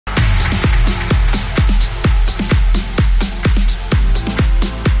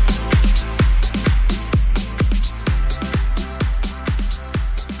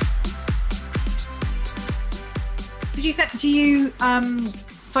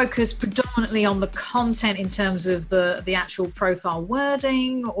focus predominantly on the content in terms of the actual profile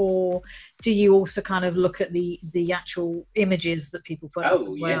wording, or do you also kind of look at the actual images that people put up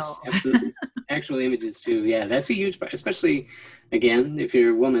as well? Yes, absolutely. Actual images too. Yeah, that's a huge part, especially, again, if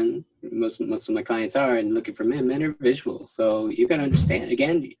you're a woman, most of my clients are, and looking for men. Men are visual. So you got to understand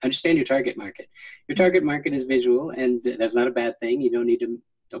your target market. Your target market is visual, and that's not a bad thing. You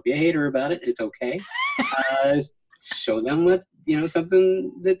don't be a hater about it. It's okay. Show them what,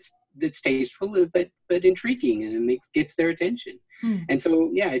 something that's tasteful but intriguing, and gets their attention. And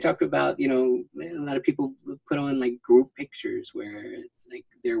so, yeah, I talked about, a lot of people put on like group pictures where it's like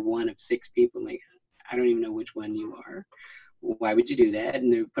they're one of 6 people. Like, I don't even know which one you are. Why would you do that?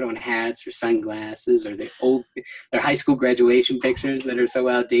 And they put on hats or sunglasses, or their high school graduation pictures that are so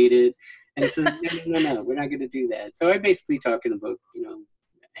outdated. And so, no, we're not going to do that. So I basically talk in the book,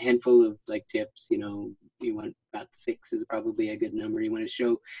 a handful of like tips. You want about 6 is probably a good number. You want to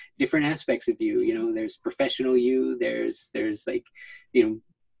show different aspects of you. There's professional you, there's like,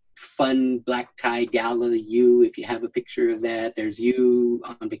 fun black tie gala you, if you have a picture of that. There's you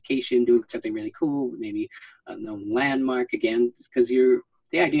on vacation doing something really cool, maybe a known landmark, again, because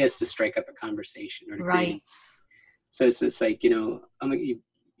the idea is to strike up a conversation, or right. So it's just like,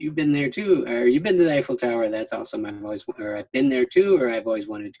 you've been there too, or you've been to the Eiffel Tower. That's awesome. I've been there too, or I've always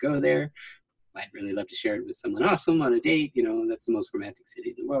wanted to go there. I'd really love to share it with someone awesome on a date. That's the most romantic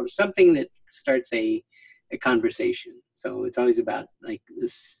city in the world. Something that starts a conversation. So it's always about like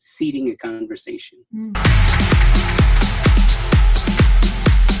seeding a conversation.